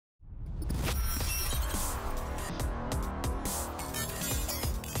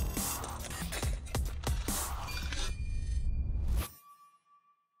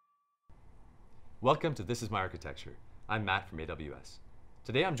Welcome to This Is My Architecture. I'm Matt from AWS.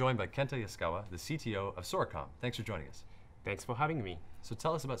 Today I'm joined by Kenta Yasukawa, the CTO of SORACOM. Thanks for joining us. Thanks for having me. So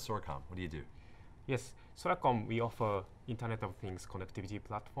tell us about SORACOM. What do you do? Yes, SORACOM, we offer Internet of Things connectivity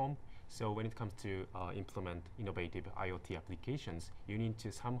platform. So when it comes to implement innovative IoT applications, you need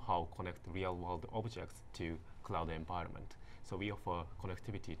to somehow connect real-world objects to cloud environment. So we offer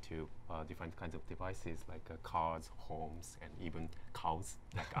connectivity to different kinds of devices like cars, homes, and even cows,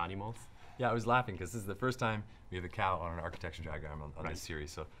 like animals. Yeah, I was laughing because this is the first time we have a cow on an architecture diagram on Right. this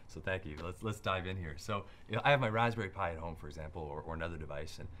series. So thank you. Let's dive in here. So I have my Raspberry Pi at home, for example, or another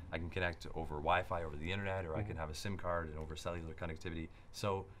device, and I can connect over Wi-Fi over the internet, or I can have a SIM card and over cellular connectivity.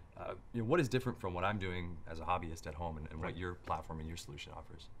 So what is different from what I'm doing as a hobbyist at home and what your platform and your solution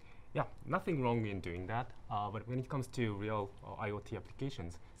offers? Yeah, nothing wrong in doing that. But when it comes to real IoT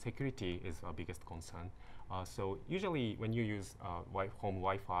applications, security is our biggest concern. So usually when you use home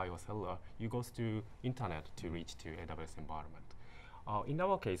Wi-Fi or cellular, you go to internet to reach to AWS environment. In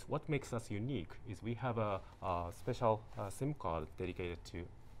our case, what makes us unique is we have a special SIM card dedicated to,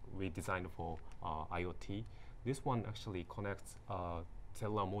 we designed for IoT. This one actually connects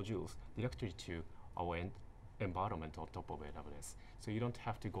cellular modules directly to our environment on top of AWS. So you don't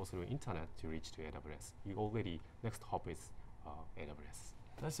have to go through internet to reach to AWS. You already, next hop is AWS.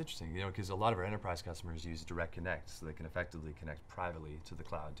 That's interesting, because a lot of our enterprise customers use Direct Connect, so they can effectively connect privately to the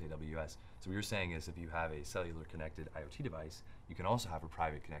cloud, to AWS. So what you're saying is if you have a cellular connected IoT device, you can also have a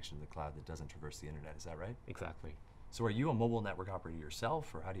private connection to the cloud that doesn't traverse the internet. Is that right? Exactly. So are you a mobile network operator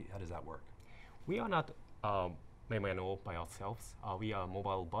yourself, or how does that work? We are not MNO by ourselves. We are a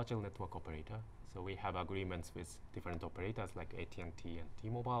mobile virtual network operator. So we have agreements with different operators like AT&T and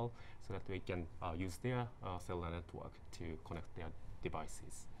T-Mobile, so that we can use their cellular network to connect their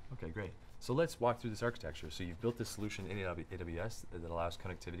devices. Okay, great. So let's walk through this architecture. So you've built this solution in AWS that allows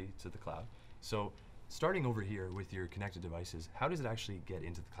connectivity to the cloud. So starting over here with your connected devices, how does it actually get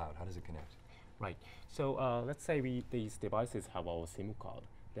into the cloud? How does it connect? Right. So let's say these devices have our SIM card.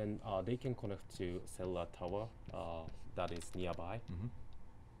 Then they can connect to cellular tower that is nearby,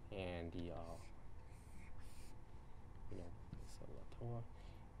 and the cellular tower.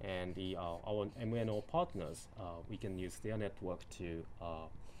 And our MNO partners, we can use their network to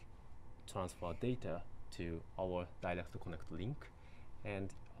transfer data to our direct connect link. And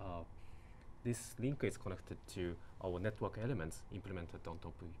this link is connected to our network elements implemented on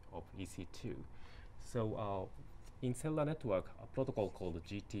top of EC2. So in cellular network, a protocol called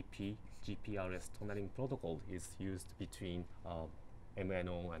GTP, GPRS tunneling protocol is used between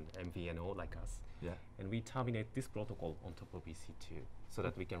MNO and MVNO like us. Yeah. And we terminate this protocol on top of EC2 so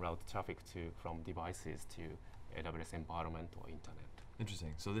that we can route traffic from devices to AWS environment or internet.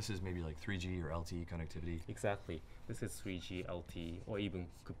 Interesting. So this is maybe like 3G or LTE connectivity? Exactly. This is 3G, LTE, or even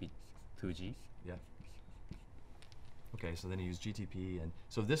could be 2G. Yeah. Okay, so then you use GTP, and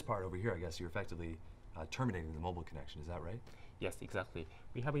so this part over here, I guess you're effectively terminating the mobile connection, is that right? Yes, exactly.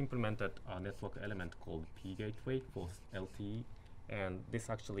 We have implemented a network element called P gateway for LTE, and this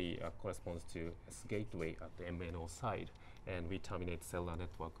actually corresponds to S gateway at the MNO side, and we terminate cellular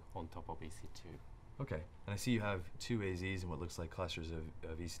network on top of EC2. Okay, and I see you have two AZs and what looks like clusters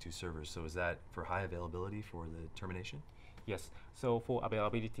of EC2 servers, so is that for high availability for the termination? Yes, so for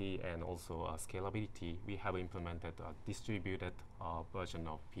availability and also scalability, we have implemented a distributed version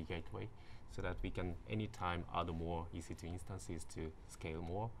of P gateway so that we can anytime add more EC2 instances to scale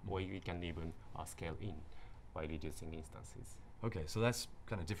more, or we can even scale in by reducing instances. Okay, so that's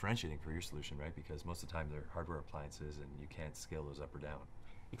kind of differentiating for your solution, right? Because most of the time they're hardware appliances and you can't scale those up or down.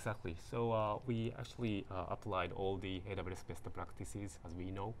 Exactly. So we actually applied all the AWS best practices as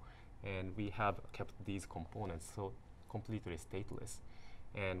we know, and we have kept these components so completely stateless.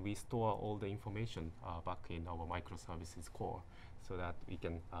 And we store all the information back in our microservices core so that we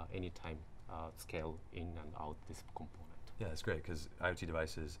can anytime scale in and out this component. Yeah, that's great because IoT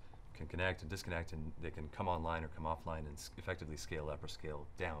devices can connect and disconnect, and they can come online or come offline and effectively scale up or scale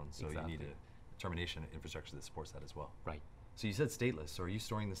down. So Exactly. you need a termination infrastructure that supports that as well. Right. So you said stateless. So are you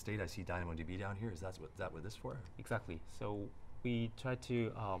storing the state? I see DynamoDB down here. Is that what this is for? Exactly. So we try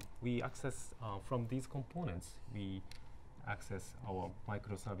to we access from these components. We access our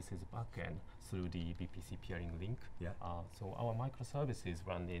microservices backend through the VPC peering link. Yeah. So our microservices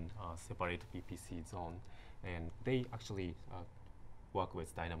run in separate VPC zone, and they actually work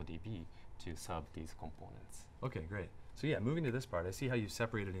with DynamoDB to serve these components. Okay, great. So yeah, moving to this part, I see how you've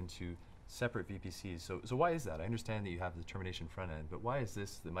separated into separate VPCs. So why is that? I understand that you have the termination front end, but why is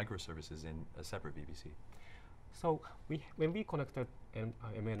this, the microservices, in a separate VPC? So when we connected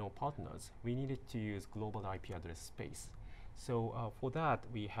MNO partners, we needed to use global IP address space. So for that,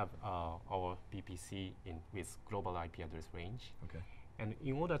 we have our VPC with global IP address range. Okay. And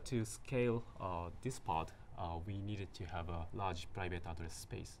in order to scale this part, we needed to have a large private address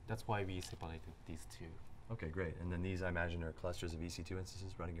space. That's why we separated these two. Okay, great. And then these, I imagine, are clusters of EC2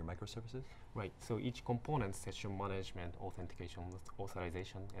 instances running your microservices? Right. So each component, session management, authentication,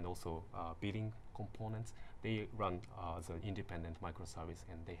 authorization, and also billing components, they run as an independent microservice,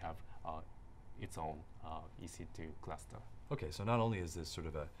 and they have its own EC2 cluster. Okay, so not only is this sort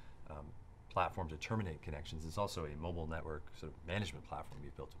of a platform to terminate connections, it's also a mobile network sort of management platform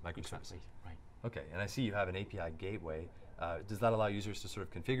you've built with microservices. Exactly, right. Okay, and I see you have an API gateway. Does that allow users to sort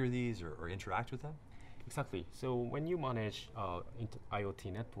of configure these or interact with them? Exactly. So when you manage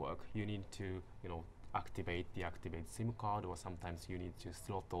IoT network, you need to activate, deactivate SIM card, or sometimes you need to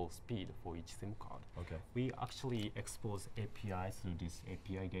throttle speed for each SIM card. Okay. We actually expose APIs through this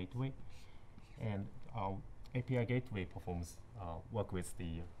API gateway, and API gateway performs work with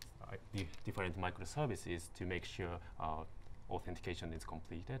the different microservices to make sure authentication is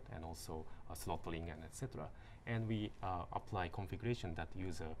completed, and also throttling and etc. And we apply configuration that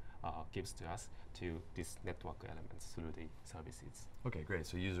user gives to us to these network elements through the services. Okay, great.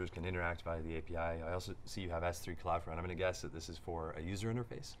 So users can interact via the API. I also see you have S3 CloudFront. I'm going to guess that this is for a user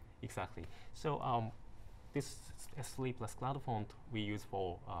interface? Exactly. So this S3 plus CloudFront we use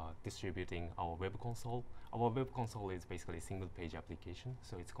for distributing our web console. Our web console is basically a single page application,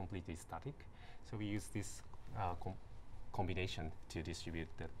 so it's completely static. So we use this combination to distribute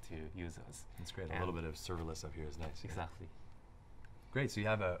that to users. That's great. A little bit of serverless up here is nice. Exactly. Great. So you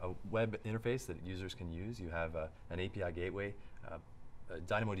have a web interface that users can use. You have an API gateway,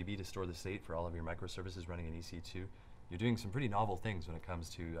 DynamoDB to store the state for all of your microservices running in EC2. You're doing some pretty novel things when it comes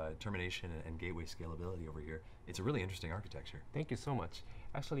to termination and gateway scalability over here. It's a really interesting architecture. Thank you so much.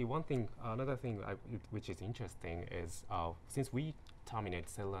 Actually, another thing which is interesting is since we terminate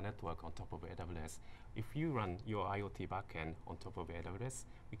cellular network on top of AWS, if you run your IoT backend on top of AWS,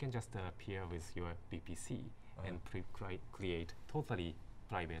 we can just pair with your VPC and create totally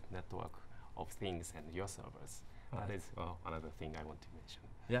private network of things and your servers. That is another thing I want to mention.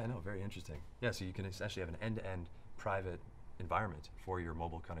 Yeah, I know, very interesting. Yeah, so you can essentially have an end-to-end private environment for your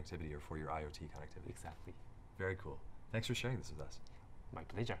mobile connectivity or for your IoT connectivity. Exactly. Very cool. Thanks for sharing this with us. My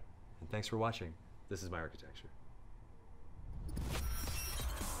pleasure. And thanks for watching. This is my architecture.